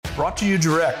Brought to you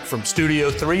direct from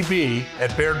Studio 3B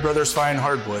at Baird Brothers Fine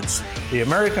Hardwoods, the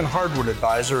American Hardwood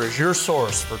Advisor is your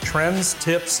source for trends,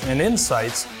 tips, and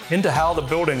insights into how the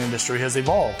building industry has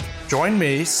evolved. Join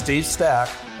me, Steve Stack,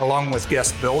 along with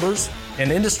guest builders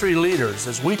and industry leaders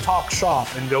as we talk shop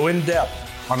and go in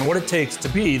depth on what it takes to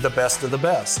be the best of the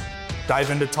best. Dive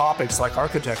into topics like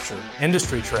architecture,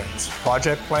 industry trends,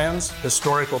 project plans,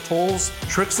 historical tools,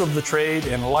 tricks of the trade,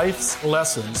 and life's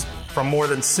lessons from more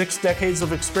than 6 decades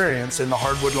of experience in the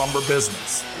hardwood lumber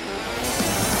business.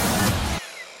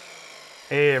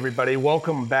 Hey everybody,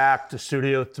 welcome back to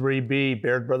Studio 3B,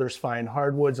 Baird Brothers Fine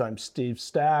Hardwoods. I'm Steve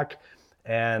Stack,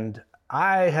 and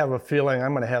I have a feeling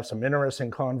I'm going to have some interesting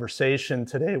conversation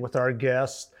today with our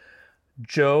guests,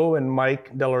 Joe and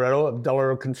Mike DiLoreto of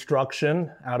DiLoreto Construction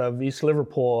out of East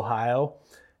Liverpool, Ohio.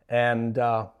 And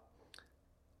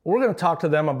we're going to talk to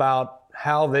them about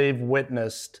how they've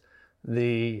witnessed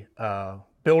the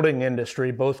building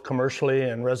industry, both commercially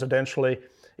and residentially,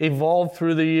 evolved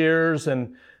through the years,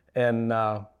 and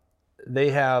they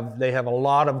have a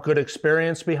lot of good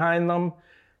experience behind them,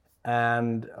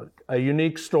 and a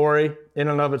unique story in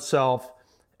and of itself.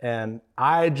 And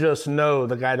I just know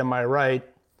the guy to my right,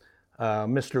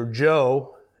 Mr.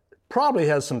 Joe, probably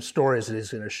has some stories that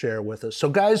he's going to share with us. So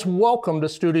guys, welcome to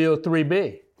Studio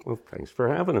 3B. Well, thanks for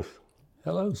having us.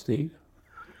 Hello, Steve.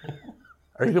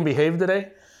 Are you going to behave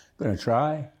today? Going to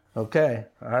try. Okay,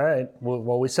 all right.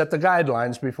 Well, we set the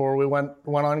guidelines before we went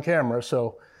on camera,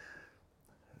 so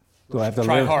do I have to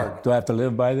try live hard. Do I have to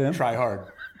live by them? Try hard.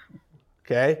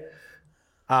 Okay.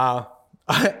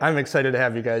 I'm excited to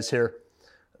have you guys here.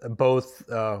 Both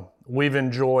we've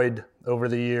enjoyed over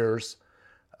the years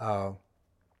a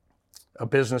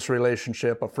business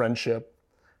relationship, a friendship,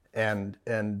 and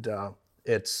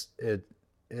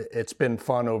it's been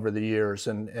fun over the years,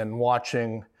 and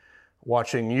watching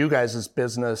you guys'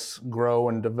 business grow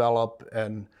and develop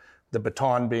and the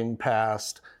baton being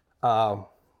passed.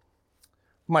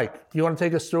 Mike, do you want to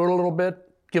take us through it a little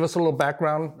bit? Give us a little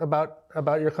background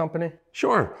about your company?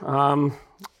 Sure.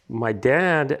 My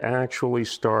dad actually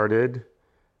started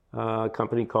a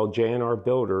company called J&R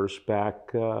Builders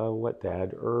back,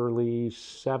 Dad? Early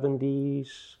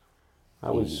 70s?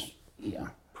 I was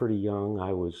pretty young.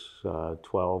 I was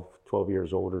 12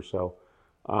 years old or so.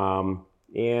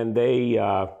 And they,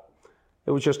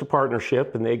 it was just a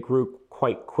partnership, and they grew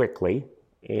quite quickly.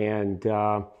 And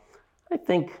I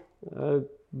think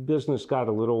business got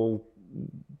a little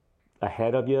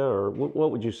ahead of you, or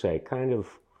what would you say? Kind of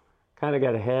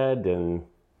got ahead, and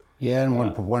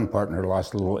one partner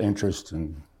lost a little interest, so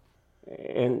in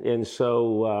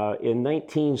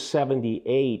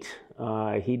 1978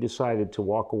 he decided to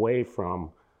walk away from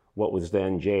what was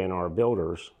then J&R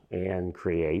Builders and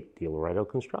create DiLoreto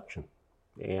Construction.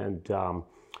 And I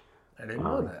didn't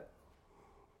know that.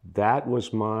 That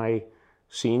was my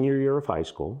senior year of high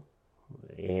school,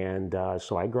 and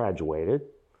so I graduated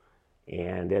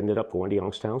and ended up going to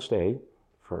Youngstown State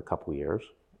for a couple years,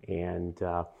 and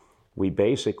we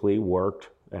basically worked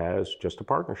as just a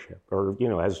partnership, or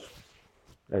as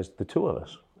the two of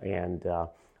us. And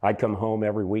I'd come home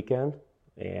every weekend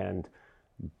and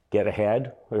get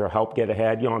ahead, or help get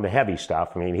ahead, on the heavy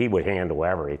stuff. I mean, he would handle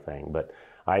everything, but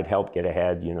I'd help get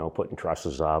ahead, putting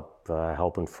trusses up,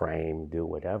 helping frame, do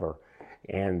whatever.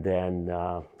 And then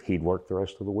he'd work the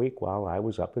rest of the week while I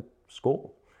was up at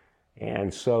school.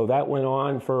 And so that went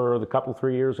on for the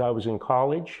 3 years I was in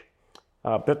college,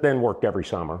 but then worked every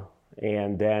summer.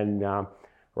 And then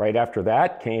right after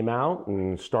that came out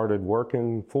and started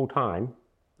working full time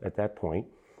at that point.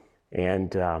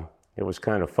 And it was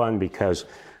kind of fun because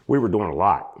we were doing a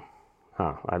lot.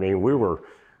 I mean, we were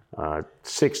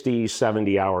 60,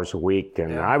 70 hours a week,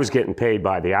 and I was getting paid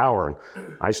by the hour, and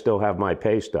I still have my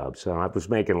pay stub. So I was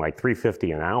making like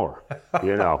 $3.50 an hour,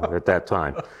 at that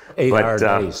time. 8-hour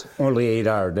days, only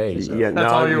 8-hour days. Yeah,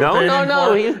 no.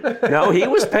 He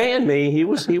was paying me. He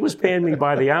was paying me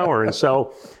by the hour, and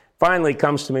so finally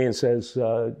comes to me and says,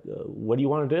 "What do you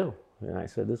want to do?" And I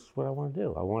said, "This is what I want to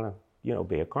do. I want to,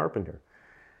 be a carpenter."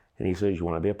 And he says, "You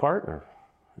want to be a partner?"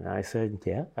 And I said,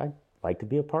 "Yeah, I'd like to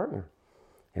be a partner."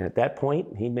 And at that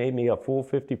point, he made me a full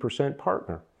 50%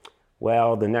 partner.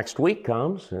 Well, the next week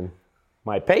comes, and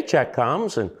my paycheck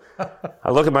comes, and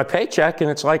I look at my paycheck, and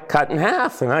it's like cut in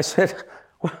half. And I said,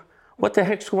 "What the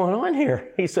heck's going on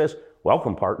here?" He says,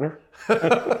 "Welcome, partner."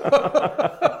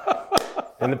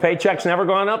 And the paycheck's never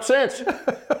gone up since.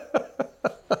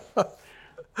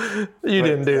 You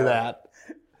didn't do that.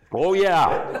 Oh,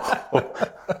 yeah.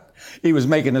 He was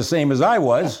making the same as I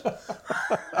was.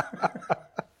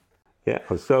 Yeah,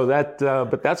 so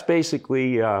but that's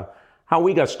basically how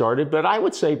we got started. But I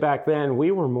would say back then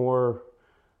we were more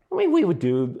I mean, we would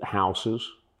do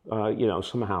houses,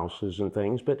 some houses and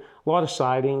things, but a lot of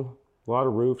siding, a lot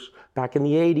of roofs. Back in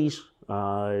the 80s,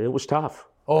 it was tough.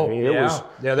 Oh, I mean, yeah.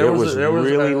 It was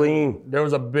really lean. There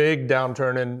was a big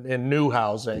downturn in new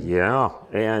housing. Yeah,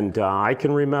 and I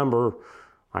can remember,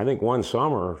 I think one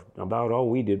summer, about all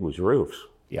we did was roofs.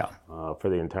 Yeah. For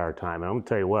the entire time. And I'm going to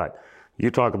tell you what,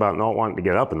 you talk about not wanting to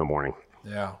get up in the morning.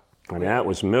 Yeah. I mean, that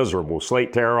was miserable.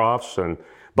 Slate tear-offs,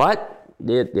 but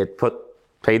it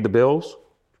paid the bills,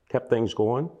 kept things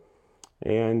going,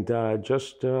 and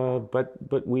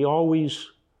but we always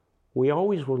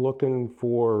were looking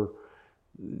for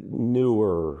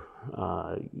newer,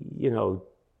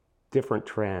 different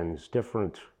trends,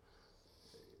 different.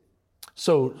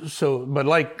 So, but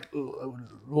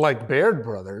like Baird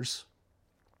Brothers,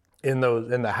 in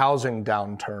the housing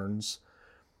downturns,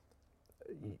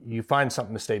 you find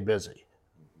something to stay busy.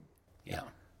 Yeah.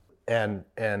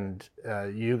 And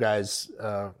you guys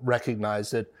recognize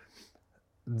that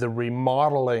the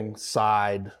remodeling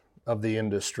side of the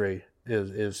industry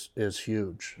is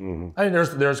huge. Mm-hmm. I mean,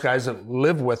 there's guys that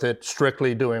live with it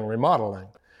strictly doing remodeling,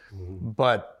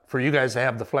 but for you guys to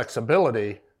have the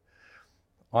flexibility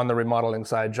on the remodeling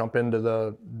side, jump into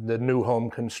the new home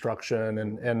construction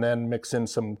and then mix in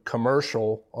some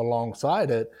commercial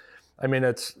alongside it. I mean,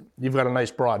 you've got a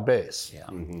nice broad base. Yeah.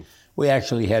 Mm-hmm. We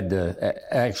actually had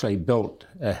to built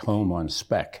a home on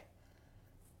spec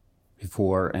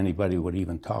before anybody would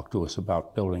even talk to us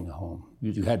about building a home.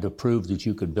 You had to prove that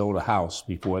you could build a house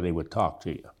before they would talk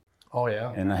to you. Oh,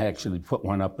 yeah. And I actually put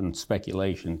one up in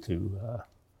speculation to...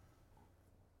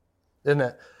 Isn't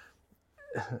it?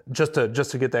 Just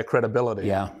to get that credibility.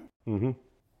 Yeah. Mm-hmm.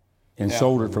 And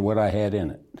sold it for what I had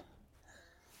in it.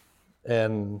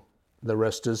 And the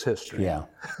rest is history. Yeah.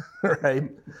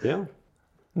 Right? Yeah.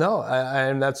 No,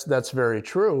 and that's very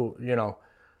true,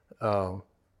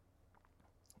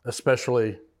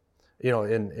 especially,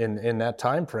 in that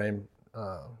time frame,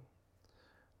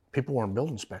 people weren't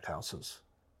building spec houses.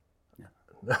 Yeah.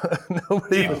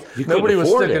 nobody was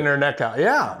sticking their neck out.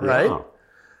 Yeah, right? Yeah.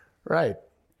 Right.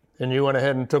 And you went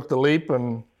ahead and took the leap,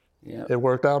 and it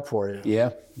worked out for you.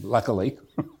 Yeah, luckily.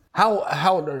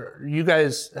 How you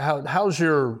guys? How's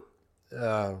your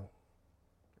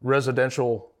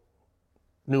residential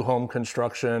new home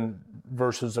construction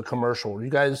versus a commercial? You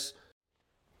guys?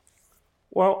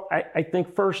 Well, I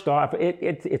think first off,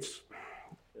 it's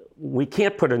we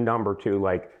can't put a number to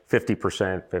like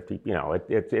 50%, 50.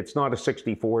 It's not a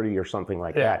 60-40 or something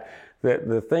like that.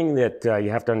 The thing that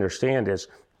you have to understand is.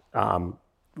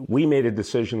 We made a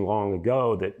decision long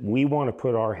ago that we want to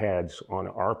put our heads on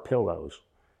our pillows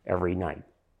every night,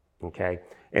 okay?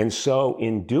 And so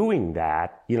in doing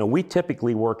that, we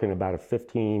typically work in about a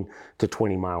 15 to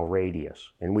 20 mile radius,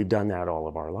 and we've done that all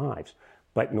of our lives.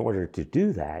 But in order to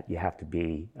do that, you have to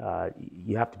be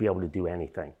able to do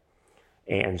anything.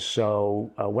 And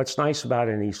so what's nice about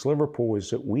it in East Liverpool is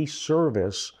that we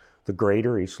service the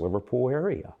greater East Liverpool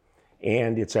area.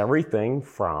 And it's everything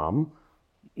from,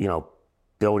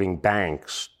 building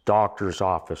banks, doctors'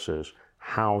 offices,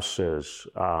 houses,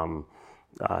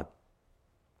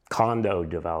 condo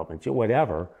developments,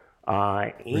 whatever.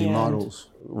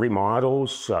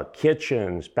 Remodels,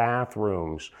 kitchens,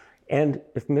 bathrooms. And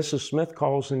if Mrs. Smith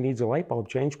calls and needs a light bulb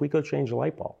changed, we go change a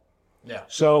light bulb. Yeah.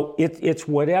 So it's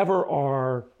whatever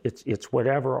our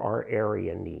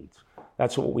area needs.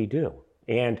 That's what we do.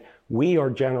 And we are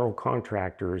general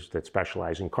contractors that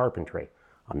specialize in carpentry.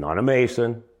 I'm not a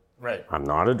mason. Right. I'm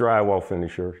not a drywall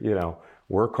finisher,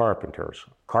 we're carpenters.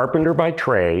 Carpenter by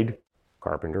trade,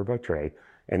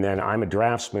 and then I'm a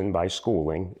draftsman by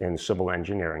schooling and civil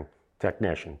engineering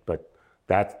technician, but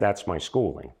that's my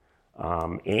schooling.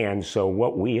 And so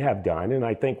what we have done, and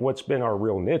I think what's been our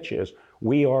real niche is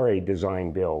we are a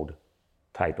design build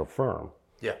type of firm.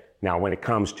 Yeah. Now, when it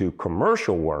comes to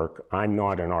commercial work, I'm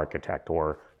not an architect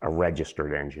or a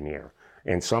registered engineer,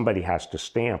 and somebody has to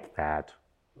stamp that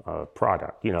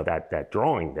product, that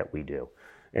drawing that we do.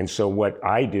 And so what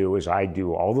I do is I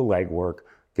do all the legwork,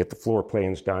 get the floor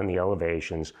plans done, the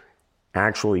elevations,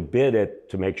 actually bid it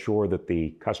to make sure that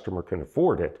the customer can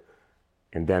afford it,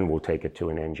 and then we'll take it to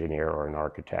an engineer or an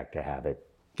architect to have it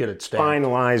get it stamped,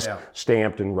 finalized,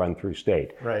 stamped, and run through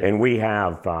state. Right. And we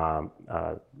have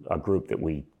a group that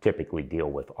we typically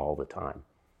deal with all the time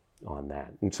on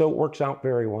that. And so it works out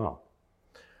very well.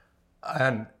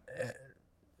 And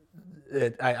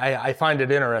I find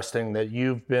it interesting that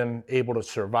you've been able to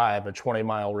survive a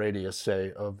 20-mile radius,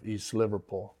 say, of East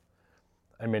Liverpool.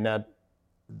 I mean,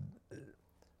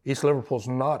 East Liverpool's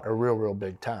not a real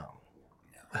big town,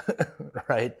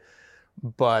 right?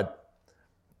 But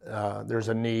there's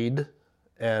a need,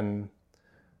 and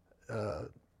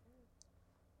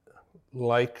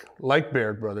like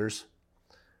Baird Brothers,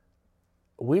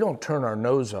 we don't turn our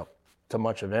nose up to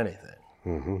much of anything.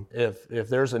 Mm-hmm. If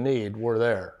there's a need, we're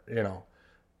there.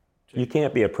 You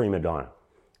can't be a prima donna.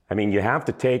 I mean, you have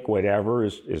to take whatever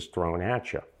is thrown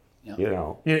at you.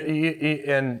 Yeah.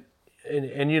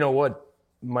 And you know what,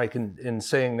 Mike, in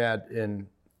saying that, and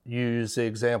you use the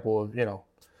example of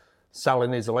Sally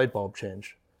needs a light bulb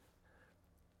change.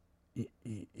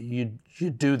 You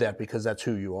do that because that's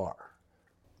who you are.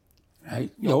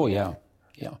 Right? Oh, yeah.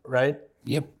 Yeah. Right?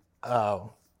 Yep.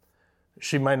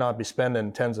 She might not be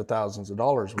spending tens of thousands of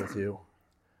dollars with you,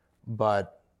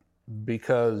 but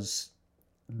because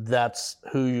that's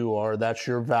who you are, that's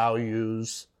your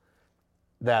values,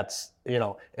 that's,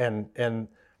 and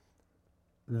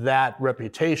that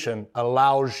reputation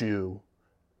allows you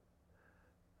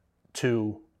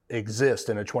to exist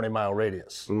in a 20-mile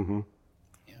radius. Mm-hmm.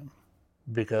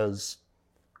 Because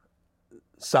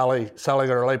Sally got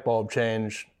her light bulb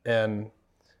changed, and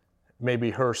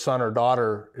maybe her son or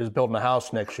daughter is building a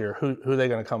house next year. Who are they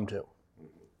going to come to?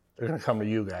 They're going to come to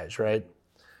you guys, right?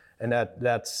 And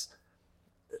that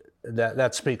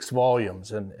speaks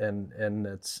volumes, and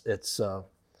it's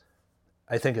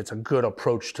I think it's a good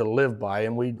approach to live by,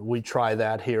 and we try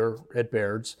that here at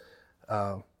Baird's.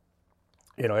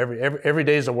 Every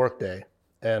day is a work day,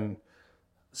 and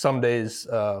some days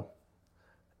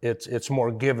it's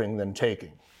more giving than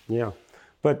taking. Yeah,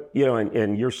 but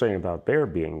and you're saying about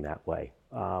Baird being that way.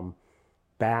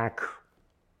 Back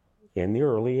in the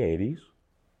early '80s,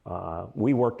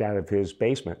 we worked out of his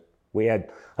basement. We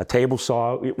had a table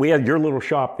saw. We had your little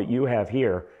shop that you have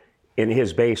here in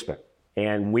his basement,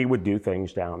 and we would do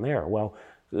things down there. Well,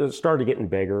 it started getting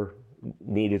bigger,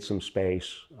 needed some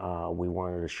space. We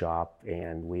wanted a shop,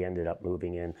 and we ended up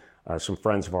moving in. Some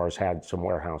friends of ours had some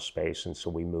warehouse space, and so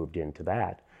we moved into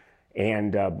that.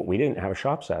 And but we didn't have a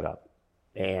shop set up,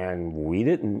 and we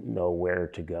didn't know where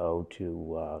to go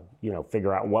to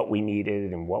figure out what we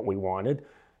needed and what we wanted.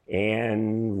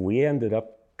 And we ended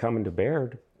up coming to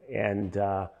Baird, and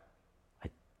I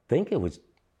think it was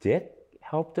Dick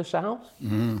helped us out.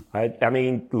 Mm-hmm. I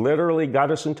mean, literally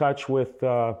got us in touch with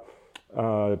Power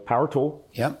Tool.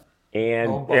 Yep.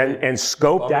 And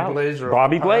scoped out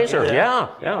Bobby Glazer.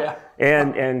 Yeah.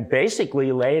 And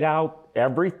basically laid out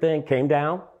everything, came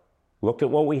down, looked at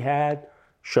what we had,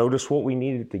 showed us what we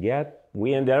needed to get.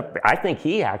 We ended up, I think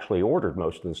he actually ordered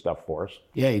most of the stuff for us.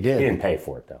 Yeah, he did. He didn't pay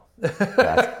for it though.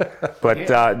 But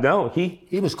no,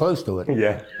 he was close to it.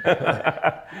 Yeah.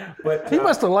 But he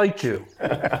must have liked you.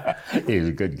 He's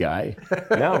a good guy.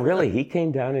 No, really, he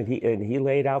came down and he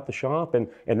laid out the shop, and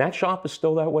that shop is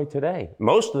still that way today.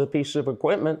 Most of the pieces of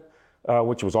equipment,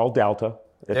 which was all Delta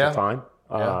at the time,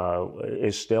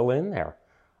 is still in there.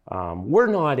 We're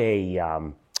not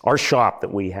our shop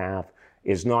that we have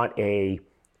is not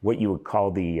what you would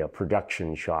call the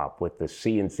production shop with the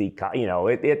CNC cut.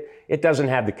 It doesn't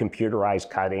have the computerized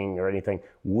cutting or anything.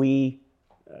 We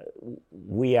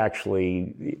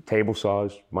actually table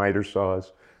saws, miter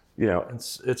saws.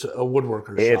 It's a woodworker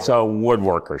shop. It's a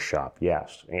woodworker shop,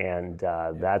 yes, and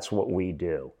that's what we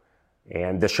do.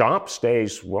 And the shop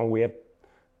stays. Well, we have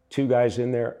 2 guys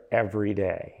in there every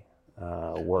day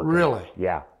working. Really?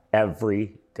 Yeah,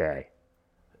 every day.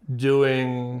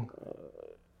 Doing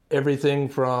everything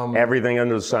from... Everything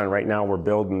under the sun. Right now we're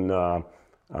building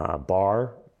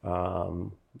bar,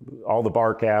 all the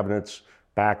bar cabinets,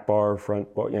 back bar,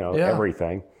 front bar,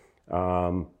 everything.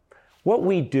 What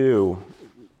we do,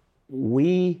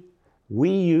 we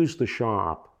use the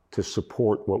shop to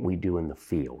support what we do in the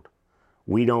field.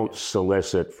 We don't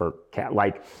solicit for,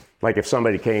 like if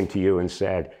somebody came to you and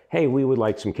said, hey, we would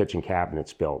like some kitchen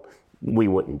cabinets built. We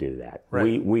wouldn't do that.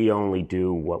 Right. We only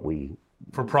do what we...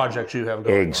 For projects you have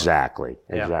going on.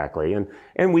 Exactly.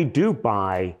 And we do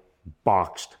buy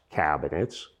boxed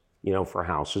cabinets, for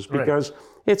houses because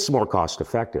it's more cost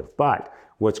effective. But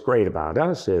what's great about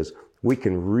us is we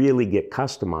can really get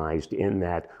customized in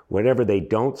that whatever they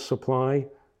don't supply,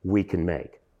 we can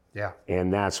make. Yeah.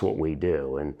 And that's what we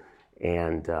do.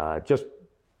 And just,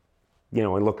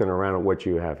 and looking around at what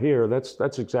you have here,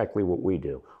 that's exactly what we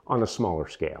do on a smaller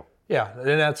scale. Yeah,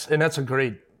 and that's a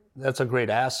great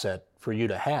asset for you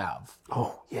to have.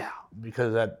 Oh, yeah.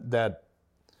 Because that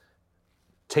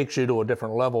takes you to a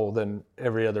different level than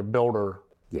every other builder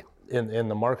in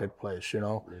the marketplace,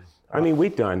 Yeah. I mean,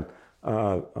 we've done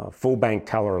full bank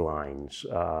teller lines.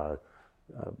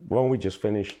 We just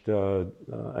finished an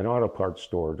auto parts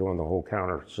store doing the whole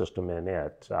counter system in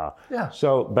it.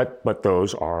 So, but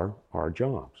those are our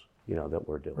jobs, that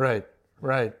we're doing.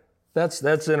 Right. That's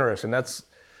interesting. That's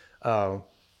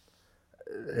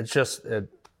it's just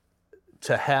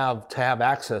to have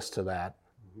access to that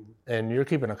And you're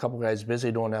keeping a couple guys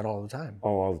busy doing that all the time.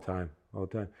 Oh, all the time.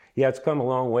 Yeah, it's come a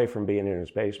long way from being in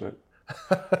his basement.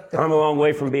 Come a long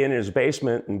way from being in his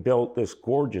basement and built this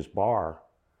gorgeous bar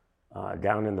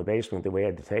down in the basement that we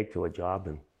had to take to a job,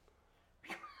 and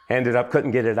ended up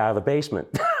couldn't get it out of the basement.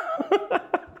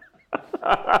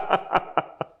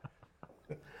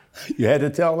 You had to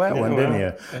tell that one, didn't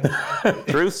you?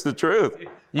 Truth's the truth.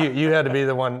 You had to be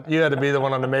the one. You had to be the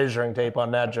one on the measuring tape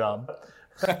on that job.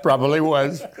 Probably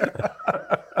was.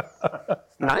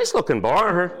 Nice looking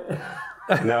bar.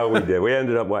 No, we did. We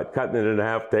ended up cutting it in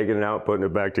half, taking it out, putting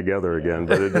it back together again.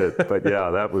 But it did. But yeah,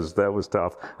 that was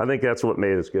tough. I think that's what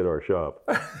made us get our shop.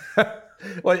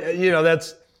 Well,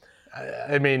 that's.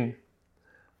 I mean,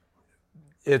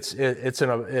 it's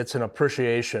an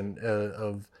appreciation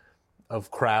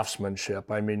of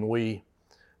craftsmanship. I mean, we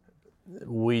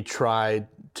try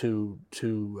to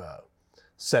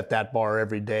set that bar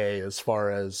every day as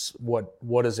far as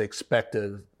what is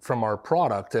expected from our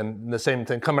product, and the same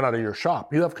thing coming out of your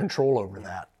shop. You have control over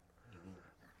that,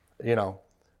 and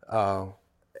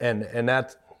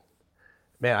that,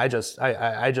 man. I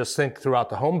just think throughout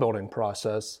the home building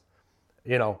process,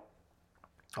 I'll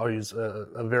use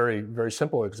a very, very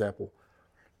simple example.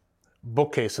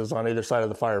 Bookcases on either side of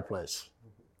the fireplace.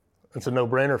 It's a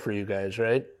no-brainer for you guys,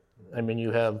 right? I mean,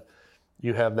 you have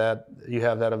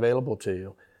that available to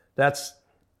you. That's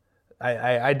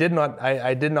I did not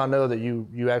know that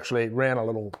you actually ran a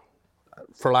little,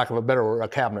 for lack of a better word, a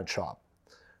cabinet shop.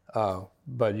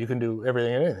 But you can do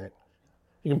everything and anything.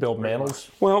 You can build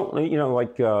mantles. Well,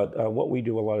 what we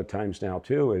do a lot of times now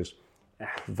too is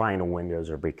vinyl windows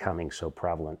are becoming so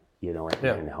prevalent,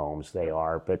 in homes. They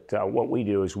are. But what we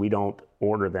do is we don't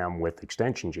order them with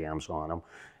extension jambs on them.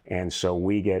 And so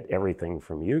we get everything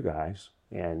from you guys,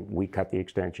 and we cut the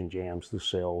extension jambs, the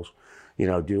sills,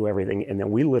 do everything. And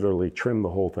then we literally trim the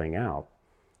whole thing out.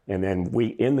 And then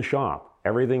in the shop,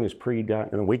 everything is pre-done.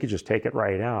 And then we could just take it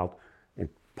right out and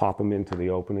pop them into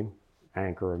the opening,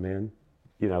 anchor them in,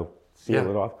 seal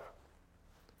it off.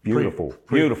 Beautiful,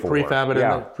 beautiful prefab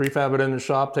work. Prefab it in the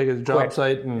shop, take it to the job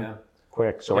site, and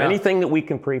quick. So anything that we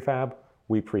can prefab,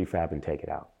 we prefab and take it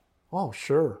out. Oh,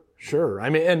 sure. I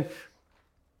mean, and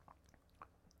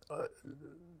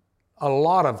a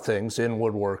lot of things in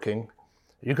woodworking,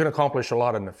 you can accomplish a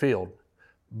lot in the field,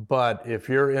 but if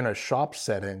you're in a shop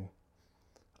setting,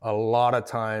 a lot of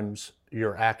times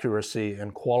your accuracy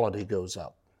and quality goes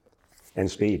up. And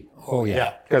speed. Oh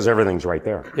yeah. Because everything's right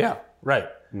there. Yeah, right.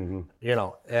 Mm-hmm.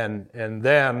 And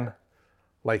then,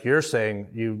 like you're saying,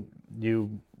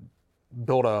 you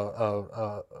build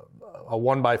a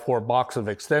 1x4 box of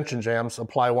extension jambs,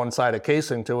 apply one side of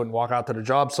casing to it, and walk out to the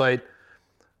job site.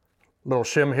 Little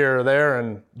shim here or there,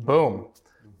 and boom,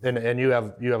 and you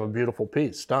have a beautiful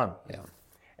piece done. Yeah.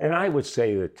 And I would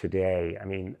say that today, I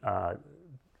mean,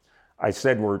 I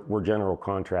said we're general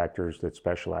contractors that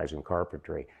specialize in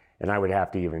carpentry, and I would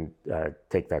have to even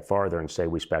take that farther and say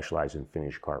we specialize in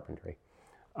finished carpentry.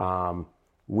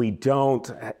 We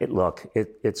don't,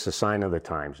 it's a sign of the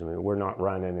times. I mean, we're not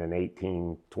running an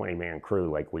 18, 20-man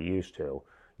crew like we used to,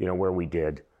 where we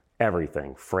did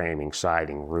everything, framing,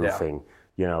 siding, roofing,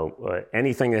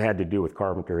 anything that had to do with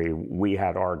carpentry, we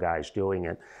had our guys doing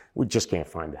it. We just can't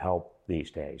find the help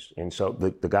these days. And so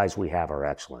the guys we have are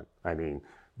excellent. I mean,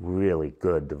 really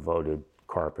good, devoted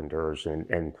carpenters.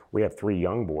 And we have 3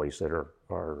 young boys that are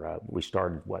we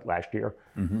started, last year?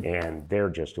 Mm-hmm. And they're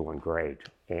just doing great.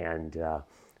 And,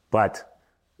 but,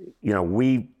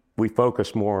 we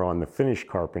focus more on the finished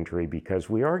carpentry because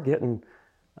we are getting,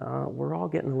 we're all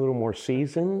getting a little more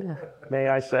seasoned, may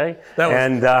I say.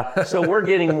 So we're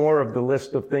getting more of the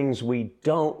list of things we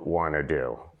don't want to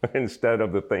do instead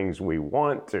of the things we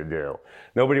want to do.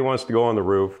 Nobody wants to go on the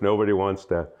roof. Nobody wants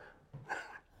to.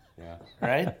 Yeah.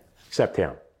 Right? Except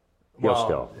him. He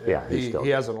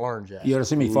hasn't learned yet. You ought to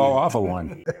see me fall off of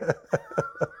one.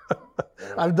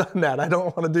 I've done that. I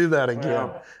don't want to do that again.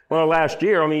 Well, last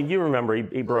year, I mean, you remember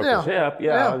he broke his hip,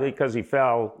 because he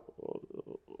fell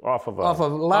off of a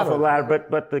ladder.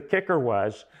 But the kicker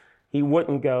was he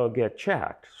wouldn't go get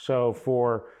checked. So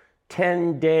for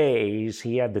 10 days,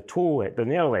 he had the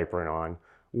nail apron on,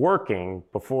 working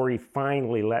before he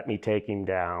finally let me take him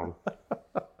down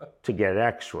to get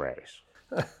x-rays.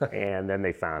 And then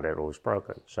they found out it was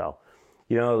broken. So,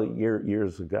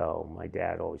 years ago, my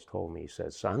dad always told me, he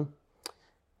says, son,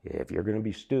 if you're going to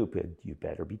be stupid, you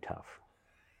better be tough.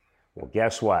 Well,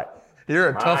 guess what? You're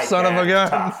a tough son of a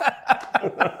gun.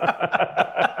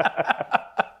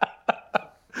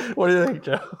 What do you think,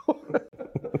 Joe?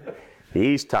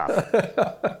 He's tough.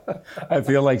 I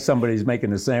feel like somebody's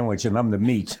making a sandwich and I'm the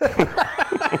meat.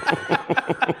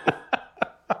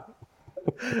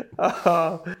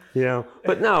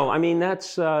 But no, I mean,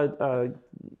 that's, that's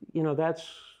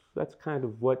kind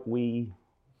of what what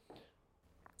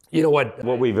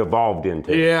we've evolved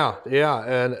into. Yeah.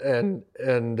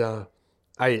 And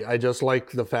I just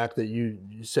like the fact that you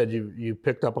said you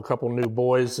picked up a couple new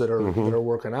boys that are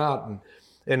working out,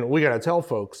 and we got to tell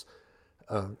folks,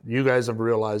 you guys have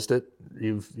realized it.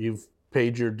 You've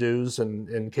paid your dues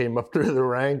and came up through the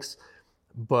ranks,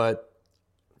 but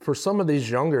for some of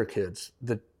these younger kids,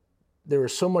 there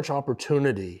is so much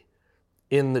opportunity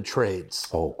in the trades.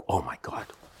 Oh my God.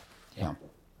 Yeah.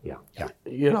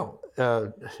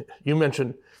 You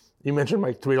mentioned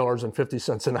like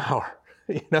 $3.50 an hour,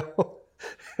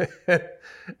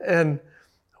 and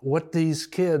what these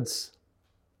kids,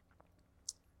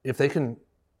 if they can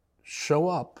show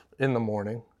up in the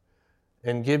morning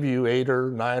and give you 8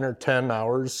 or 9 or 10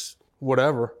 hours,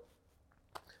 whatever,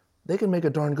 they can make a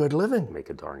darn good living.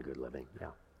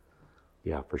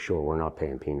 Yeah, for sure. We're not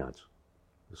paying peanuts.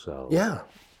 So yeah,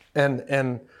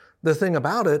 and the thing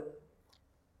about it,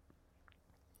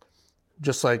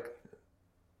 just like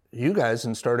you guys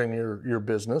in starting your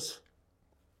business,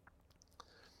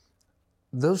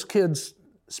 those kids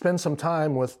spend some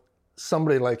time with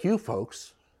somebody like you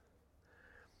folks,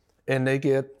 and they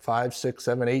get 5, 6,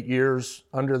 7, 8 years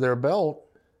under their belt.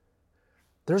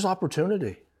 There's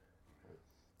opportunity.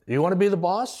 You want to be the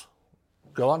boss?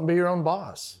 Go out and be your own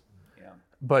boss. Yeah.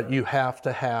 But you have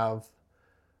to have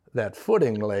that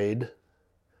footing laid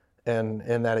and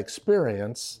that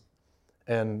experience,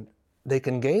 and they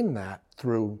can gain that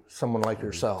through someone like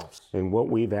yourselves. And what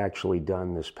we've actually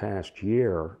done this past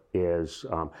year is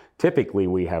typically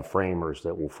we have framers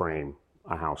that will frame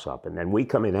a house up, and then we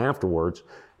come in afterwards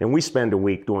and we spend a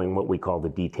week doing what we call the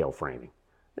detail framing.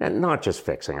 And not just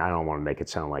fixing. I don't want to make it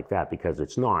sound like that, because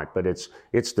it's not, but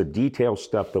it's the detail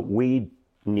stuff that we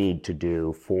need to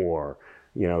do for,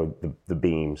 the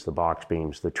beams, the box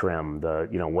beams, the trim,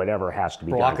 whatever has to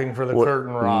be blocking done. For the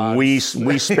curtain rods.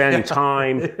 We spend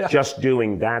time just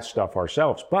doing that stuff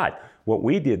ourselves. But what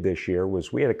we did this year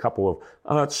was we had a couple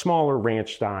of smaller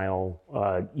ranch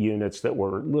style units that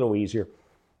were a little easier.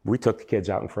 We took the kids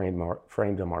out and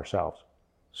framed them ourselves,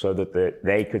 so that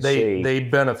they could see. They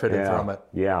benefited from it.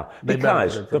 Yeah,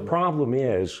 because the problem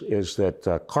is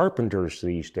that carpenters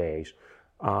these days,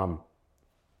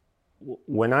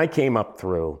 when I came up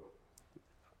through,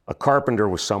 a carpenter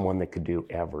was someone that could do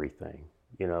everything.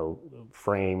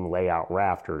 Frame, lay out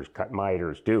rafters, cut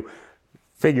miters,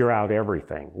 figure out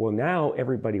everything. Well, now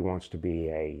everybody wants to be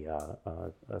a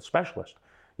specialist.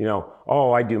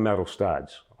 I do metal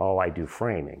studs. I do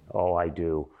framing. I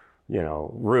do,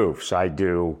 roofs. I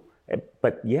do.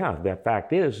 But yeah, the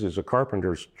fact is a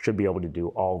carpenter should be able to do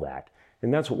all that.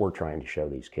 And that's what we're trying to show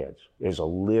these kids, is a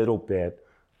little bit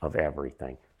of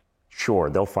everything. Sure,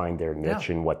 they'll find their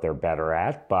niche and what they're better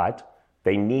at, but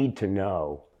they need to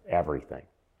know everything.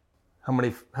 How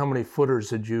many footers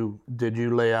did you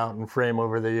lay out and frame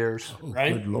over the years? Oh,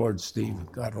 right? Good Lord, Steve,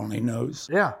 God only knows.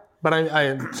 Yeah, but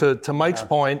to Mike's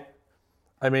point,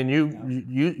 I mean,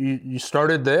 you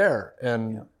started there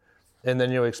and then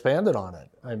you expanded on it.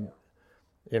 And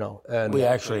we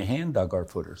actually hand dug our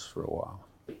footers for a while.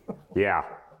 Yeah.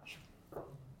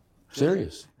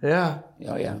 Serious. Yeah.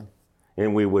 Oh yeah.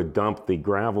 And we would dump the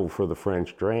gravel for the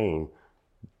French drain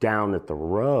down at the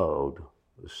road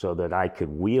so that I could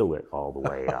wheel it all the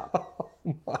way up.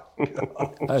 Oh my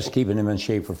God. I was keeping him in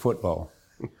shape for football.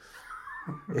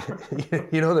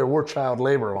 There were child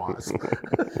labor laws.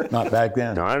 Not back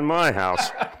then. Not in my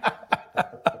house.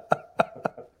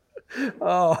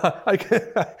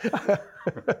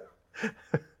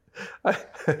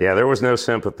 Yeah, there was no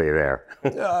sympathy there.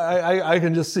 I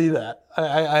can just see that.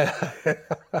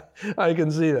 I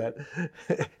can see that.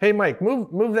 Hey, Mike,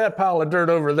 move that pile of dirt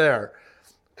over there.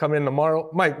 Come in tomorrow.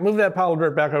 Mike, move that pile of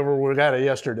dirt back over where we got it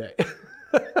yesterday.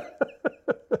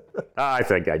 I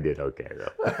think I did okay, though.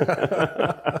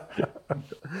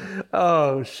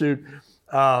 Oh, shoot.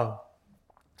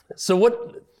 So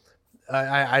what?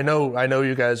 I know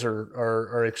you guys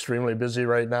are extremely busy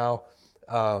right now,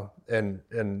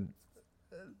 and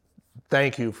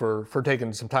thank you for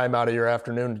taking some time out of your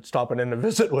afternoon, stopping in to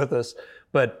visit with us.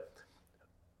 But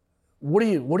what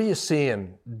are you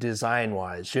seeing design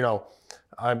wise?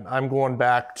 I'm going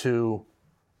back to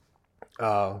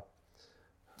the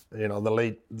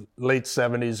late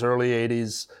 70s, early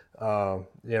 80s.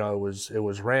 It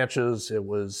was ranches. It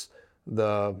was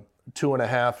the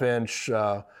 2.5 inch,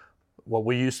 what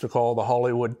we used to call the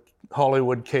Hollywood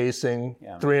casing,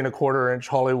 3.25 inch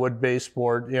Hollywood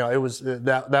baseboard. It was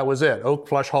that was it. Oak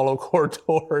flush hollow core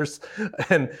doors,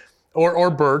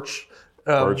 or birch,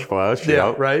 Birch flush. Yeah,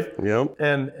 Yep. right. Yep.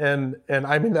 And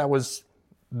I mean that was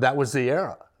the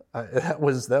era. That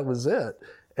was it.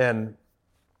 And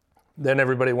then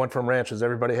everybody went from ranches.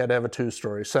 Everybody had to have a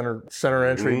 2-story center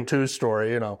entry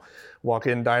 2-story. Walk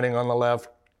in, dining on the left,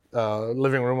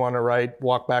 living room on the right.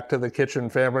 Walk back to the kitchen,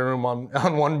 family room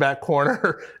on one back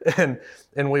corner, and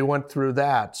we went through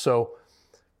that. So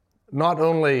not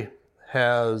only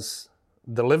has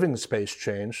the living space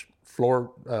changed,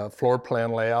 floor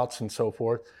plan layouts and so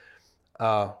forth,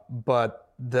 but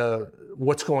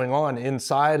what's going on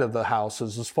inside of the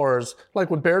houses, as far as like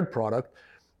with Baird product,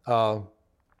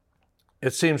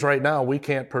 it seems right now we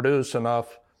can't produce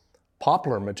enough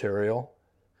poplar material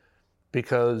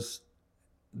because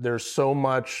there's so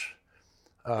much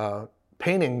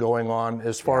painting going on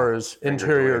as far as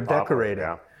interior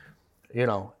decorating.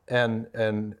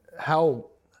 And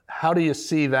how do you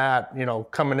see that,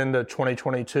 coming into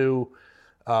 2022?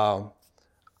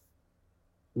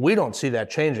 We don't see that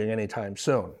changing anytime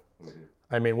soon.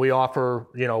 I mean, we offer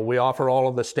all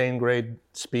of the stain grade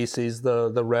species,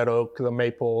 the red oak, the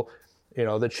maple,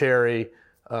 the cherry,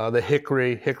 the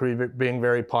hickory being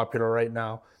very popular right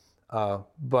now.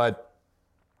 But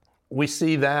we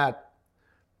see that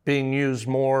being used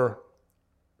more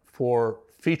for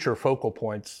feature focal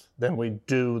points than we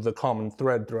do the common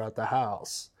thread throughout the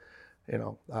house.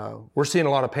 We're seeing a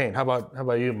lot of paint. How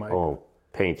about you, Mike? Oh,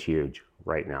 paint's huge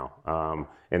right now.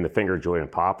 And the finger joint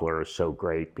and poplar is so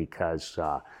great because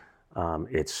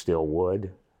it's still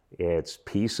wood, it's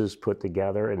pieces put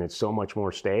together, and it's so much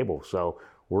more stable. So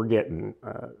we're getting,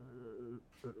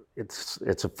 it's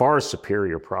a far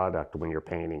superior product when you're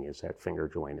painting is that finger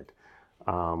jointed.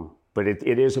 But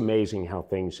it is amazing how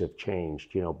things have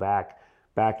changed.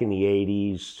 Back in the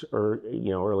 80s or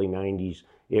early 90s,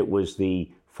 it was the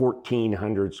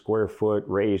 1,400 square foot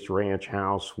raised ranch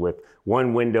house with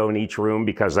one window in each room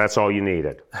because that's all you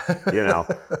needed,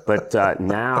 But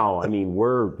now, I mean,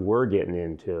 we're getting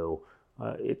into,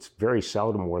 it's very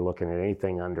seldom we're looking at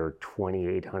anything under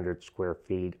 2,800 square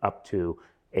feet up to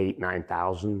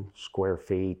 9,000 square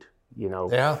feet,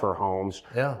 for homes.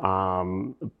 Yeah.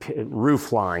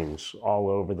 Roof lines all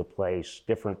over the place,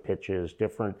 different pitches,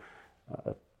 different,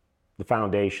 the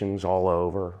foundations all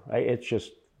over. It's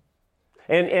just,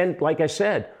 and like I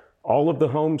said, all of the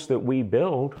homes that we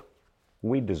build,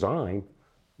 we design,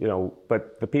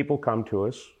 but the people come to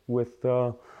us with,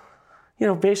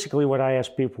 basically what I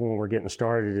ask people when we're getting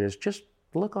started is just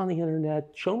look on the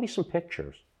internet, show me some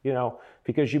pictures,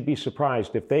 because you'd be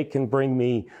surprised if they can bring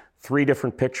me 3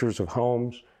 different pictures of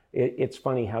homes. It's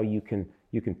funny how you can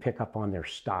pick up on their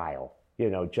style,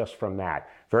 just from that.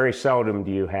 Very seldom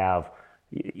do you have,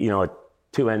 at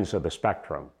 2 ends of the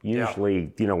spectrum.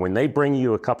 Usually, when they bring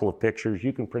you a couple of pictures,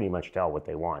 you can pretty much tell what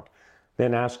they want.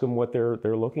 Then ask them what they're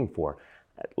looking for.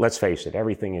 Let's face it,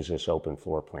 everything is this open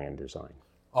floor plan design.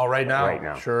 Oh, right now? Right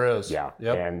now. Sure is. Yeah.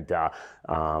 Yep. And,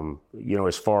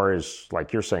 as far as,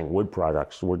 like you're saying, wood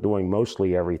products, we're doing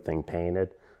mostly everything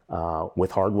painted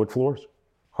with hardwood floors.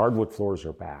 Hardwood floors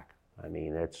are back. I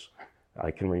mean,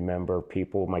 I can remember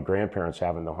my grandparents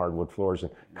having the hardwood floors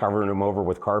and covering them over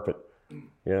with carpet,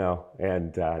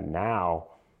 and now,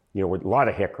 with a lot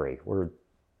of hickory. We're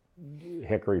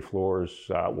hickory floors,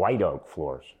 white oak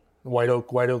floors. White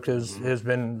oak has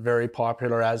been very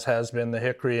popular, as has been the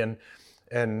hickory,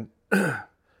 and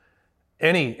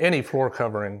any floor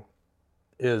covering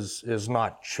is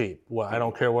not cheap. Well, I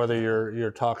don't care whether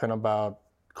you're talking about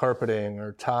carpeting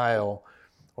or tile,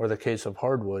 or the case of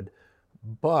hardwood,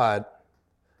 but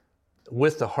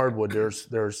with the hardwood,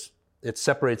 it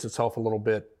separates itself a little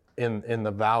bit in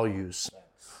the values.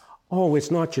 Oh,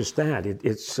 it's not just that.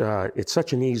 It's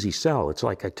such an easy sell. It's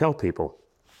like I tell people,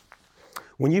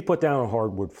 when you put down a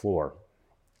hardwood floor,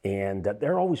 and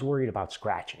they're always worried about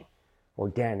scratching or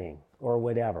denting or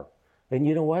whatever. And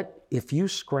you know what? If you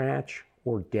scratch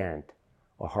or dent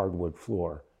a hardwood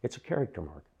floor, it's a character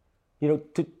mark.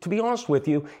 To be honest with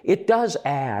you, it does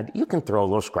add, you can throw a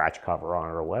little scratch cover on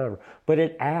it or whatever, but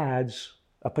it adds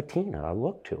a patina, a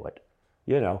look to it,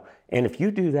 And if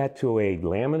you do that to a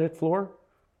laminate floor,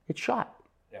 it's shot.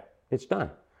 Yeah. It's done.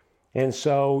 And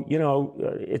so,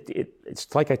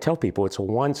 it's like I tell people, it's a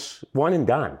one and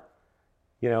done.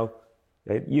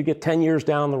 You get 10 years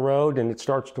down the road and it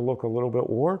starts to look a little bit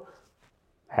war,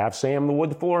 have Sam the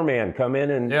wood floor man come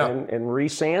in and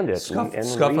re-sand it. Scuff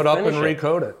it up and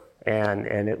recoat it.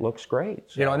 And it looks great.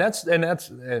 So. And that's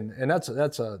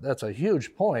a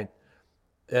huge point.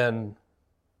 And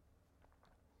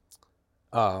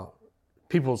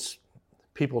people's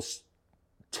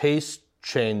taste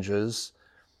changes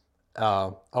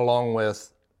along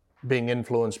with being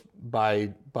influenced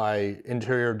by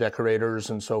interior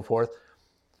decorators and so forth.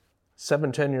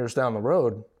 7-10 years down the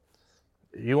road,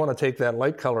 you want to take that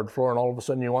light colored floor and all of a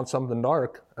sudden you want something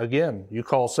dark. Again, you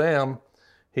call Sam,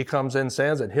 he comes in,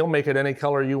 sands it, he'll make it any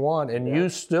color you want, and you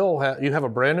still have a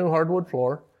brand new hardwood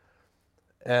floor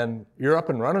and you're up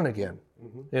and running again,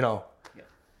 you know.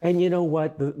 And you know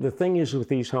what, the thing is with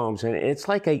these homes, and it's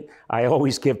like I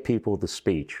always give people the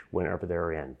speech whenever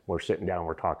they're in. We're sitting down,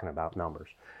 we're talking about numbers.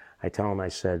 I tell them, I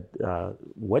said,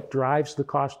 what drives the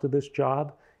cost of this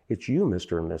job? It's you,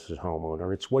 Mr. and Mrs.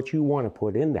 Homeowner. It's what you want to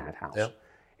put in that house. Yep.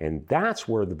 And that's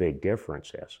where the big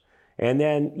difference is. And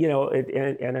then, you know,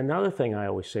 and another thing I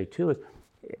always say too is,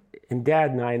 and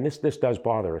Dad and I, and this does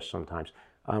bother us sometimes,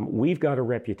 we've got a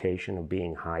reputation of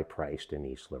being high priced in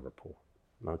East Liverpool.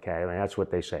 Okay, I mean, that's what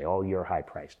they say, oh, you're high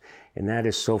priced. And that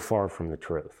is so far from the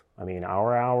truth. I mean,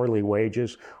 our hourly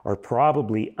wages are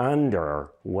probably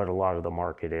under what a lot of the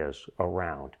market is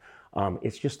around.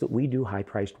 It's just that we do high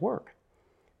priced work.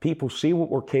 People see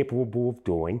what we're capable of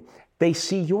doing. They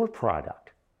see your product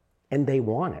and they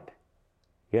want it,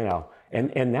 you know,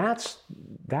 and that's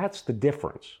the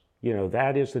difference. You know,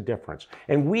 that is the difference.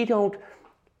 And we don't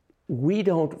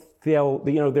feel,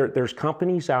 you know, there's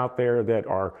companies out there that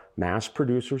are mass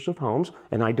producers of homes,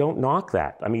 and I don't knock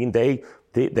that. I mean, they've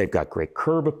got great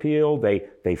curb appeal.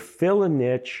 They fill a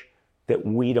niche that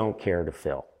we don't care to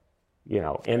fill, you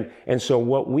know. And so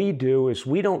what we do is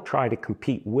we don't try to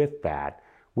compete with that.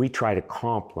 We try to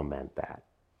complement that.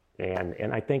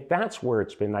 And I think that's where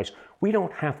it's been nice. We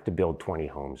don't have to build 20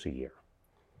 homes a year.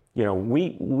 You know,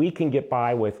 we can get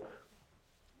by with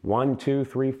 1, 2,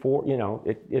 3, 4, you know,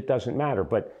 it doesn't matter.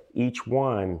 But each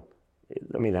one,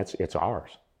 I mean, it's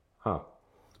ours. Huh.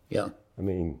 Yeah. I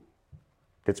mean,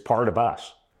 it's part of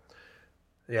us.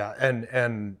 Yeah,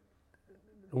 and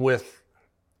with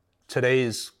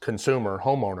today's consumer,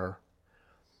 homeowner,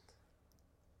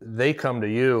 they come to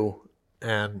you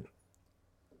and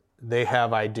they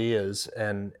have ideas,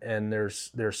 and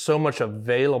there's so much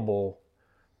available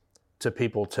to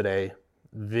people today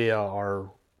via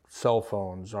our cell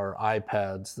phones, our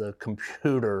iPads, the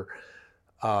computer,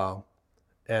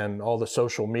 and all the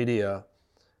social media.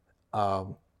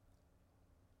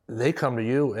 They come to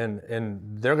you and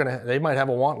they might have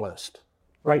a want list.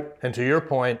 Right. And to your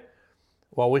point,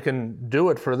 well, we can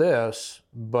do it for this,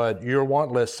 but your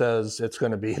want list says it's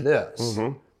going to be this.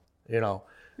 Mm-hmm. You know,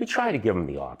 we try to give them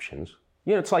the options.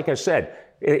 You know, it's like I said,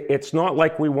 it's not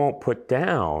like we won't put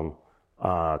down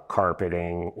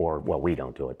carpeting or, well, we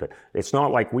don't do it, but it's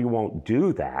not like we won't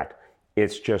do that.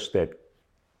 It's just that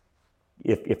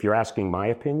if you're asking my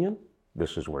opinion,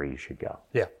 this is where you should go.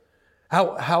 Yeah.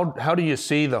 How do you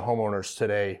see the homeowners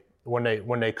today when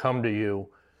they come to you?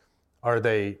 Are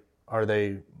they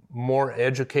more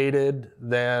educated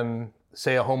than,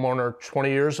 say, a homeowner 20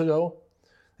 years ago,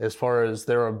 as far as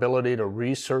their ability to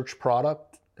research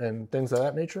product and things of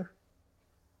that nature?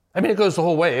 I mean, it goes the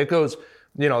whole way. It goes,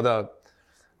 you know,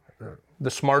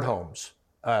 the smart homes.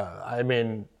 I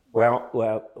mean,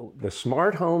 well, the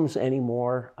smart homes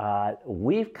anymore,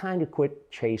 we've kind of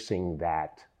quit chasing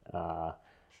that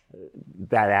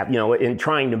app, you know, in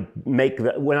trying to make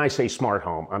when I say smart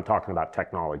home, I'm talking about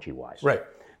technology-wise. Right.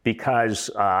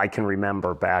 Because I can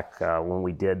remember back when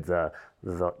we did the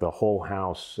whole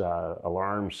house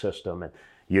alarm system, and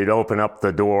you'd open up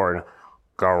the door and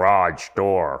garage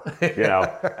door, you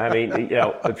know. I mean, you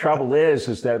know, the trouble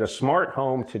is that a smart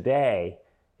home today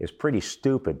is pretty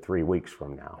stupid 3 weeks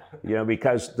from now, you know,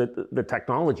 because the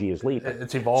technology is leaping.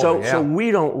 It's evolving. So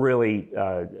we don't really,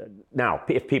 now,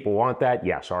 if people want that,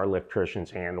 yes, our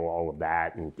electricians handle all of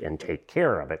that and take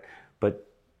care of it. But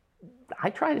I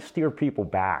try to steer people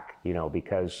back, you know,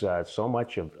 because so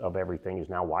much of everything is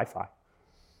now Wi-Fi.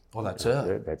 Well, that's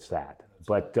it. That's that.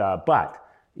 But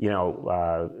you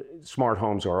know, smart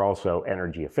homes are also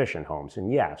energy efficient homes.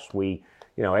 And yes,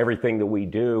 you know, everything that we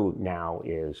do now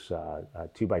is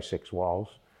 2x6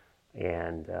 walls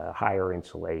and higher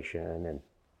insulation and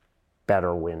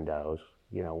better windows,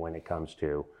 you know, when it comes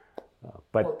to,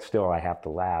 but still I have to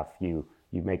laugh. You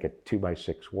make a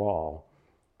 2x6 wall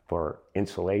for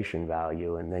insulation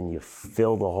value, and then you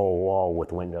fill the whole wall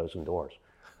with windows and doors.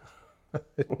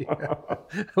 Yeah.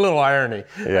 A little irony.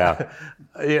 Yeah.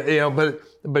 You know,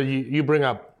 but you bring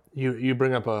up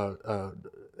an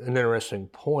interesting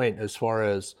point as far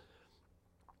as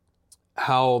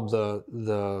how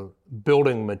the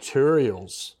building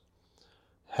materials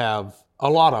have, a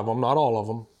lot of them, not all of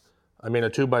them. I mean, a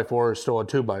 2x4 is still a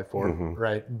 2x4, mm-hmm.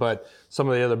 right? But some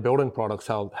of the other building products,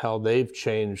 how they've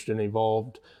changed and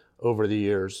evolved over the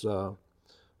years,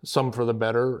 some for the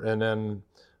better, and then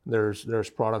there's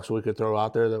products we could throw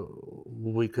out there that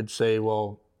we could say,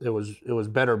 well, it was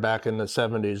better back in the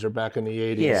 70s or back in the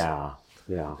 80s. Yeah.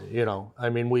 Yeah. You know, I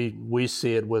mean, we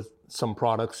see it with some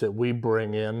products that we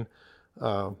bring in.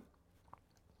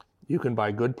 You can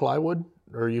buy good plywood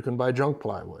or you can buy junk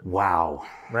plywood, Wow.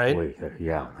 right?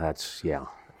 Yeah, that's, yeah.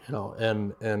 You know,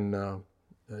 and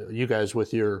you guys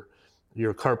with your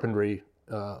carpentry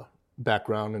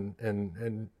background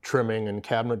and trimming and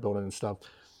cabinet building and stuff,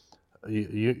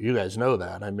 you guys know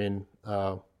that. I mean,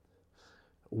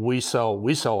 we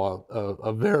sell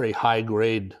a very high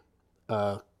grade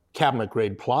cabinet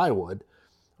grade plywood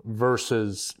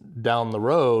versus down the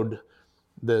road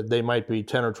that they might be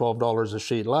 $10 or $12 a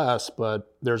sheet less,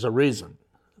 but there's a reason.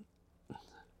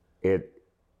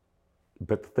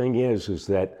 But the thing is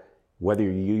that whether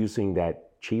you're using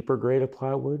that cheaper grade of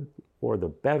plywood or the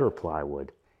better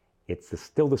plywood, it's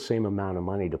still the same amount of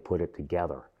money to put it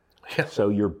together. Yeah. So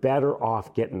you're better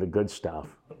off getting the good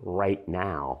stuff right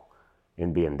now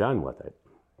and being done with it,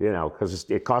 you know, because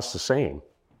it costs the same.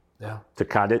 Yeah. To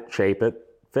cut it, shape it,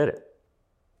 fit it.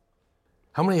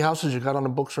 How many houses you got on the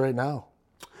books right now?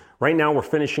 Right now we're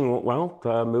finishing,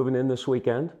 moving in this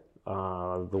weekend. The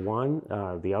other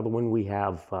one we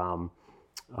have,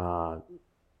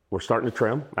 we're starting to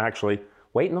trim, actually,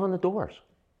 waiting on the doors.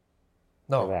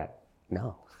 No. For that.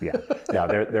 No. Yeah. No,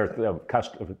 they're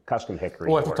custom hickory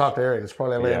We'll have to doors. talk to Eric. It's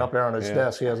probably laying Yeah. up there on his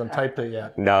desk. He hasn't typed it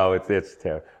yet. No, it's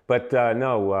terrible. But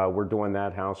no, we're doing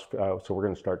that house, so we're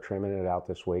going to start trimming it out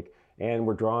this week. And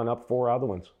we're drawing up 4 other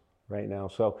ones right now.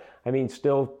 So, I mean,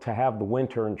 still to have the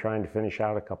winter and trying to finish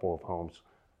out a couple of homes,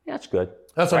 that's good.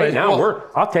 That's right amazing. now.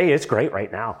 Well, I'll tell you, it's great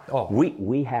right now. Oh.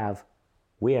 We have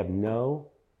no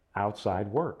outside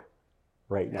work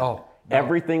right now. Oh, no.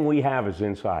 Everything we have is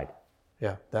inside.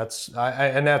 Yeah, that's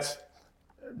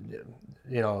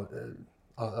you know,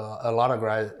 a lot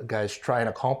of guys try and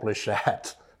accomplish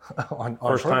that on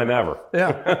First time ever.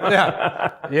 Yeah,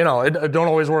 yeah. You know, it don't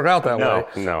always work out that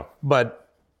way. No. But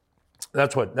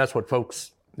that's what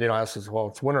folks, you know, ask us. Well,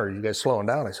 it's winter. Are you guys slowing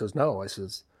down? I says no. I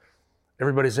says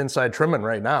everybody's inside trimming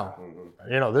right now.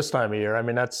 You know, this time of year. I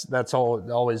mean, that's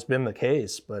always been the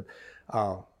case. But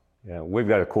yeah, we've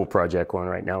got a cool project going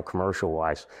right now,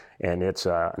 commercial-wise, and it's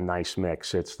a nice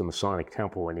mix. It's the Masonic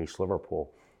Temple in East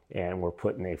Liverpool, and we're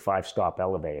putting a 5-stop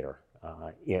elevator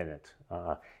in it.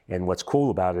 And what's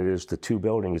cool about it is the 2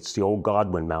 buildings. It's the old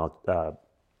Godwin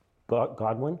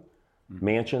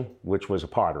Mansion, which was a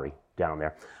pottery down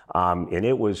there, and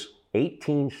it was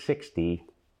 1860,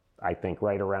 I think,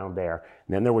 right around there.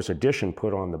 And then there was addition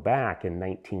put on the back in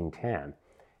 1910.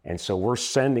 And so we're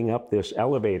sending up this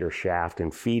elevator shaft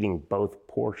and feeding both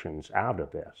portions out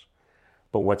of this.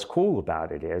 But what's cool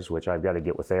about it is, which I've got to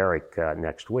get with Eric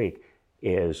next week,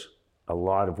 is a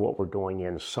lot of what we're doing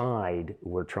inside,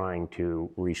 we're trying to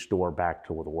restore back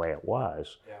to the way it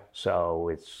was. Yeah. So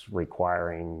it's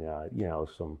requiring,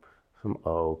 some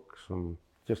oak, some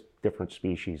just different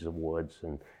species of woods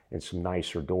and some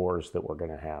nicer doors that we're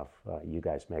going to have you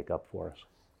guys make up for us.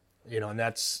 you know, and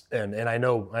that's and I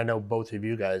know both of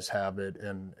you guys have it,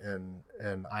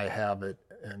 and I have it,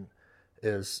 and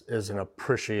is an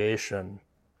appreciation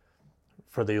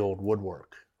for the old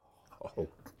woodwork. Oh,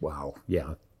 wow,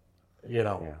 yeah. You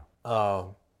know, Yeah.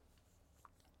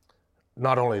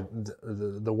 Not only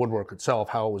the woodwork itself,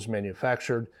 how it was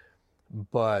manufactured,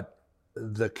 but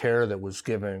the care that was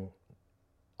given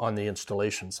on the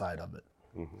installation side of it.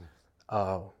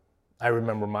 Mm-hmm. I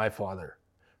remember my father,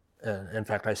 and in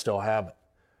fact, I still have it.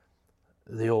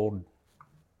 The old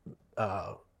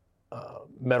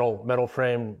metal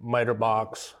frame miter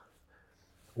box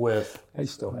with I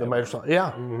still have the miter.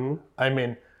 Yeah, mm-hmm. I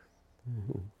mean,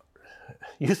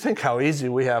 you think how easy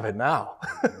we have it now.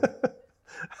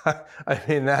 I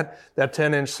mean, that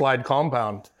 10-inch slide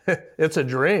compound, it's a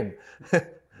dream.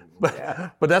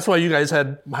 But that's why you guys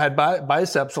had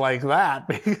biceps like that.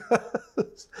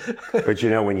 Because But you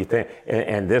know, when you think,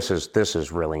 and this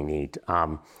is really neat.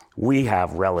 We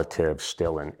have relatives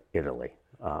still in Italy,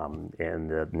 and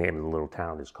the name of the little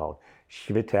town is called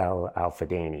Civital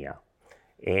Alfedania,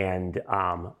 and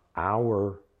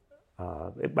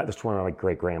that's where my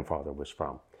great grandfather was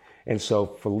from, and so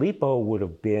Filippo would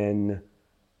have been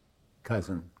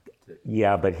cousin.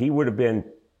 Yeah, but he would have been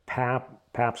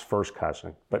Pap's first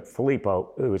cousin. But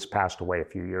Filippo, who has passed away a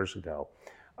few years ago,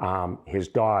 his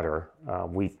daughter,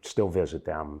 we still visit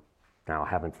them now,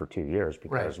 haven't for 2 years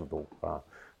because of the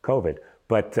COVID.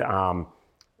 But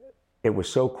it was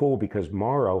so cool because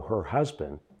Mauro, her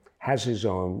husband, has his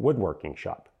own woodworking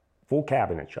shop, full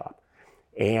cabinet shop.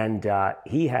 And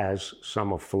he has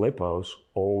some of Filippo's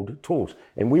old tools.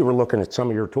 And we were looking at some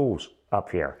of your tools up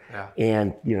here. Yeah.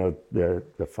 And, you know,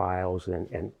 the files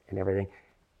and everything.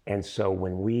 And so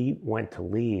when we went to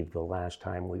leave the last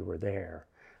time we were there,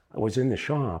 I was in the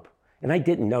shop And I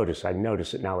didn't notice. I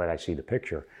notice it now that I see the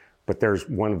picture. But there's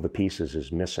one of the pieces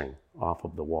is missing off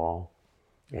of the wall,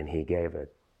 and he gave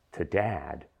it to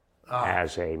Dad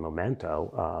as a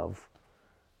memento of,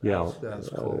 That's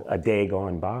cool. a day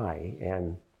gone by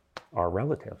and our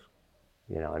relatives.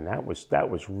 And that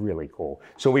was really cool.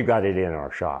 So we've got it in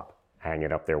our shop,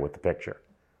 hanging up there with the picture.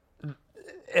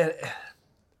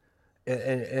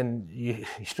 And you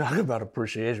talk about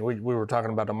appreciation. We were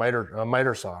talking about a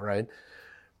miter saw, right?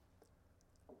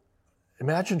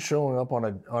 Imagine showing up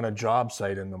on a job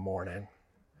site in the morning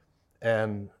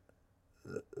and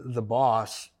the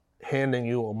boss handing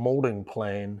you a molding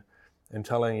plane and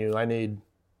telling you, I need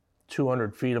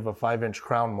 200 feet of a 5-inch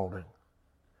crown molding.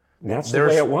 That's the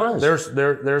way it was.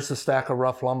 There's a stack of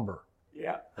rough lumber.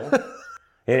 Yeah.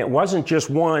 And it wasn't just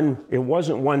one, it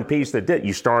wasn't one piece that did.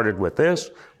 You started with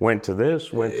this, went to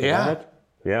this, went to that.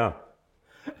 Yeah.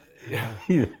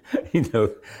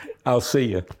 I'll see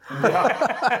you.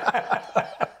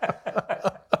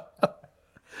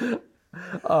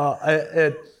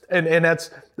 And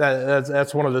that's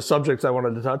one of the subjects I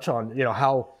wanted to touch on.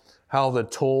 How the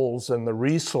tools and the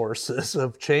resources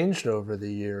have changed over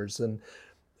the years, and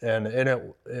at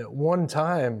one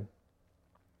time,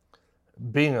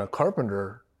 being a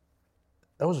carpenter,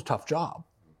 that was a tough job.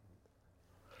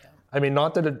 Yeah. I mean,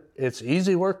 not that it's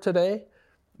easy work today,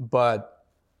 but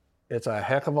it's a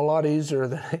heck of a lot easier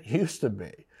than it used to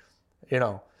be.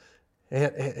 Hand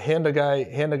a guy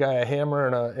a hammer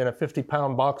and a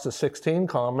 50-pound box of 16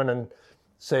 common and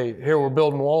say, here, we're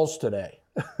building walls today.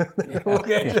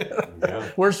 Yeah.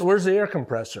 Where's the air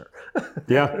compressor?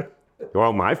 Yeah.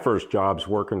 Well, my first jobs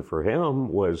working for him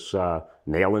was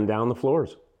nailing down the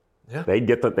floors. Yeah. They'd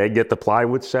get the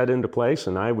plywood set into place,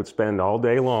 and I would spend all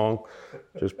day long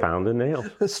just pounding nails.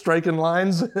 Striking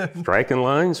lines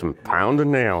and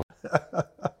pounding nails.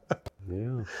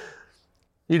 Yeah.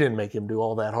 You didn't make him do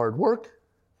all that hard work.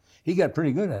 He got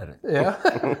pretty good at it. Yeah.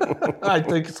 I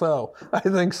think so. I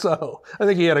think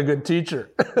he had a good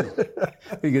teacher.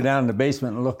 We go down in the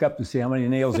basement and look up to see how many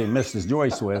nails he missed his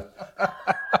joist with.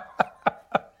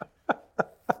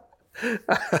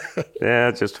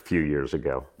 Yeah, just a few years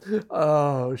ago.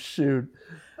 Oh, shoot.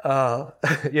 That's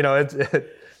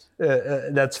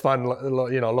fun,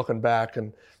 looking back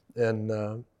and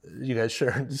you guys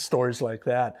sharing stories like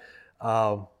that.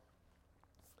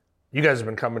 You guys have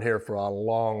been coming here for a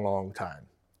long, long time.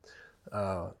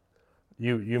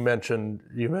 You mentioned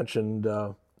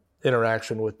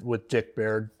interaction with Dick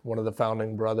Baird, one of the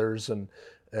founding brothers, and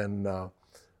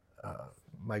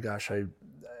my gosh,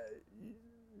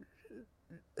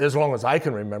 as long as I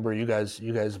can remember, you guys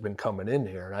have been coming in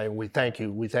here, and we thank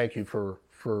you for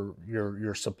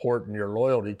your support and your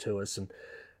loyalty to us,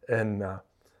 and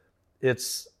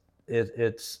it's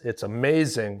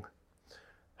amazing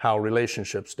how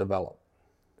relationships develop,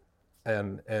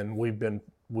 and we've been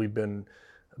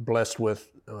blessed with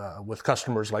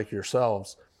customers like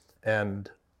yourselves, and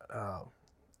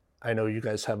I know you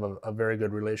guys have a very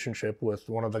good relationship with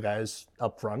one of the guys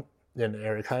up front, in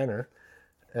Eric Heiner,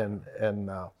 and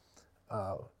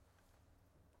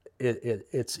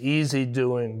it's easy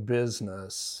doing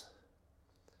business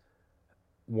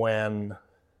when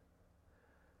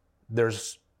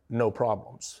there's no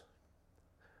problems.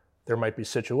 There might be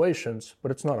situations,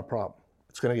 but it's not a problem.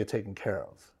 It's going to get taken care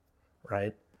of,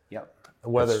 right? Yep.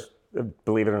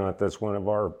 Believe it or not, that's one of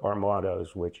our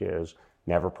mottos, which is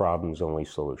never problems, only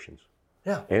solutions.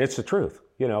 Yeah. And it's the truth,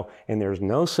 and there's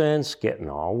no sense getting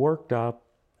all worked up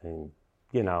and,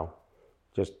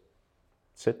 just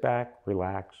sit back,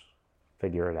 relax,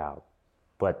 figure it out.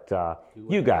 But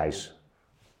you guys,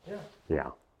 yeah.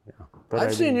 But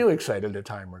I've seen you excited a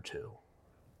time or two.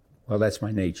 Well, that's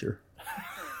my nature.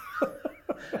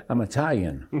 I'm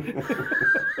Italian.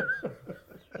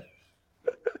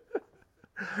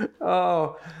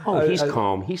 He's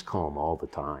calm. He's calm all the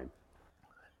time.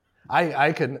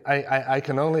 I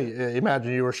can only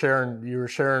imagine you were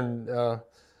sharing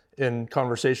in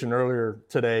conversation earlier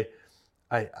today.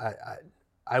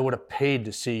 I would have paid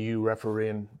to see you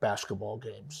refereeing basketball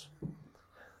games.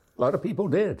 A lot of people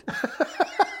did.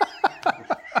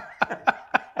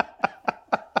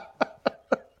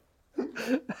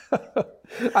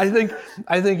 I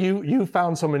think you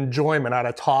found some enjoyment out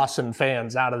of tossing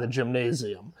fans out of the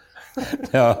gymnasium.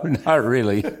 No, not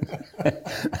really.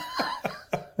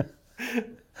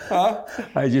 Huh?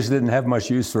 I just didn't have much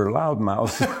use for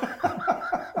loudmouths.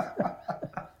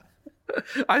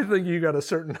 I think you got a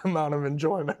certain amount of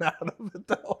enjoyment out of it,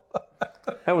 though.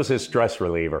 That was his stress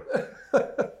reliever.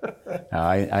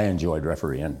 I enjoyed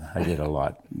refereeing. I did a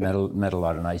lot. Met a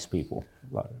lot of nice people.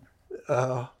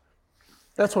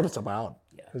 That's what it's about.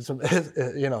 Yeah.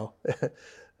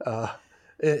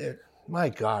 My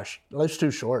gosh, life's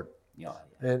too short. Yeah.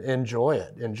 Enjoy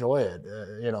it.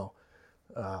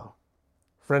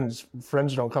 Friends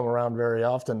don't come around very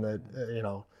often. That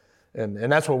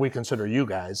and that's what we consider you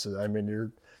guys. I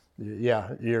mean,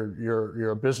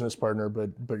 you're a business partner,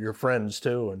 but you're friends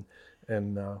too,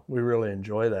 and we really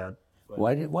enjoy that.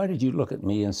 Why did you look at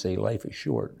me and say life is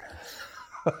short?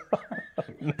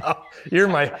 No, you're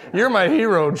my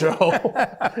hero, Joe.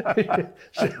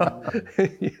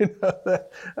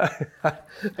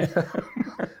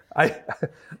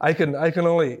 I can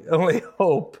only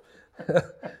hope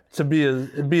to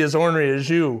be as ornery as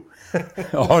you.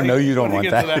 Oh no, you don't want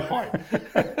that. To that point.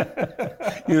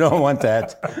 You don't want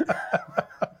that.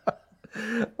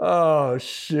 Oh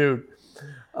shoot.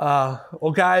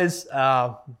 Well, guys,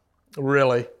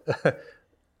 really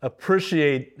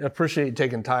appreciate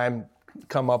taking time to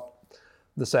come up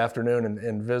this afternoon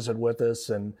and visit with us,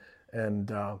 and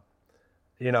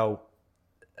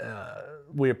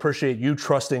we appreciate you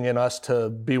trusting in us to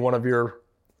be one of your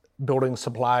building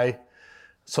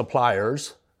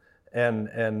suppliers,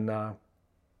 and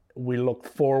we look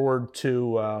forward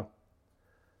to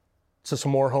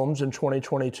some more homes in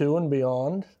 2022 and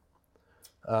beyond.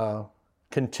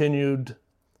 Continued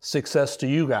success to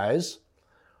you guys,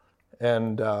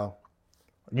 and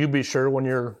you be sure when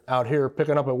you're out here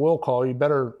picking up at will call, you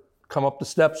better come up the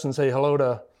steps and say hello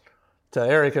to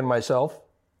Eric and myself.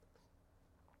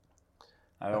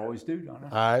 I always do,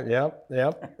 don't I?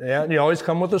 Yep. And you always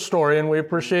come with a story, and we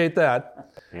appreciate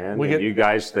that. And you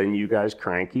guys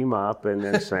crank him up and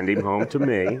then send him home to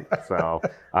me. So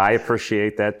I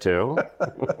appreciate that too.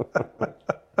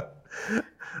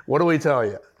 What do we tell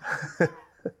you?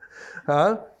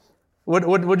 Huh?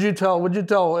 What'd you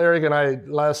tell Eric and I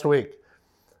last week?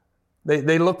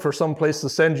 They look for some place to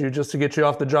send you just to get you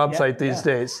off the job site these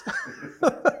days.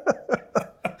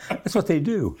 That's what they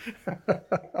do.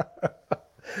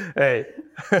 Hey,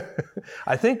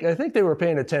 I think they were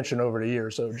paying attention over the year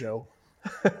or so, Joe.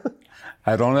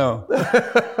 I don't know.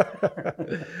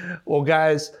 Well,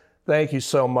 guys, thank you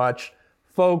so much.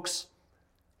 Folks,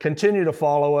 continue to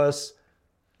follow us.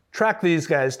 Track these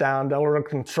guys down, DiLoreto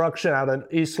Construction out in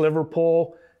East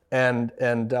Liverpool, and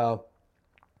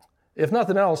if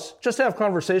nothing else, just have a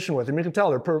conversation with them. You can tell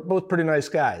they're both pretty nice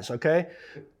guys, okay?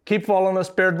 Keep following us,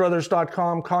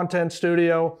 BairdBrothers.com, Content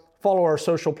Studio. Follow our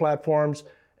social platforms,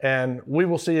 and we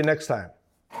will see you next time.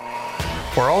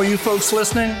 For all you folks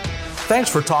listening, thanks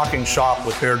for talking shop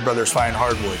with Baird Brothers Fine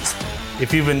Hardwoods.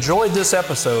 If you've enjoyed this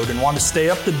episode and want to stay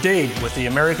up to date with the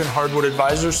American Hardwood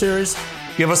Advisor Series,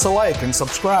 give us a like and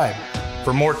subscribe.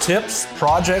 For more tips,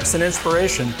 projects, and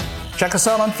inspiration, check us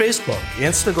out on Facebook,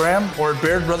 Instagram, or at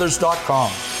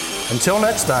BairdBrothers.com. Until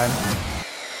next time,